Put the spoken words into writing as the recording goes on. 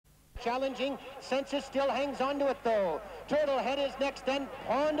challenging. Census still hangs on to it, though. Turtlehead is next, then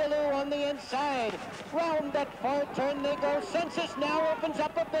Pondaloo on the inside. Round that far turn they go. Census now opens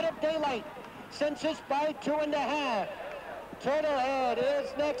up a bit of daylight. Census by 2.5. Turtlehead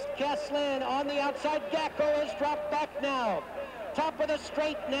is next. Kesslin on the outside. Gacko has dropped back now. Top of the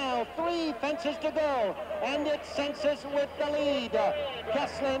straight now. 3 fences to go. And it's Census with the lead.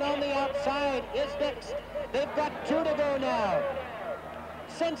 Kesslin on the outside is next. They've got 2 to go now.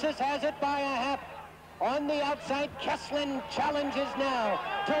 Census has it by a half. On the outside, Kesslin challenges now.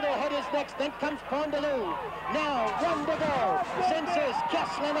 Turtlehead is next, then comes Pondaloo. Now, 1 to go. Census,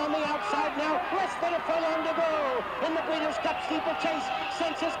 Kesslin on the outside now. Less than a furlong to go in the Breeders' Cup Steeplechase.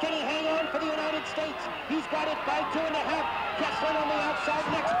 Census, can he hang on for the United States? He's got it by 2.5. Kesslin on the outside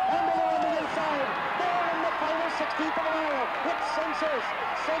next. Pondaloo on the inside. There in the final 16th of a mile. It's Census.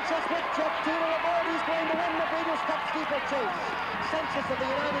 Census with Jeff Teter aboard. He's going to win the Breeders' Cup Steeplechase. Census of the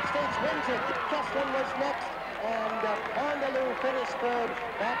United States wins it. Kesslin was next, and Pondaloo finished third.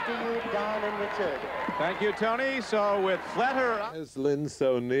 Back to you, Don and Richard. Thank you, Tony. So with Flatter... Is Lynn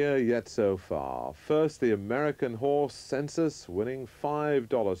so near yet so far? First, the American horse Census winning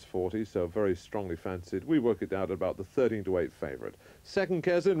 $5.40, so very strongly fancied. We work it out at about the 13-to-8 favorite. Second,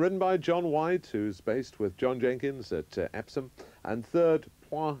 Kezin, ridden by John White, who's based with John Jenkins at Epsom. And third,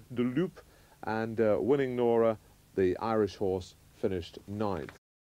 Point de Loup, and winning Nora, the Irish horse, finished 9th.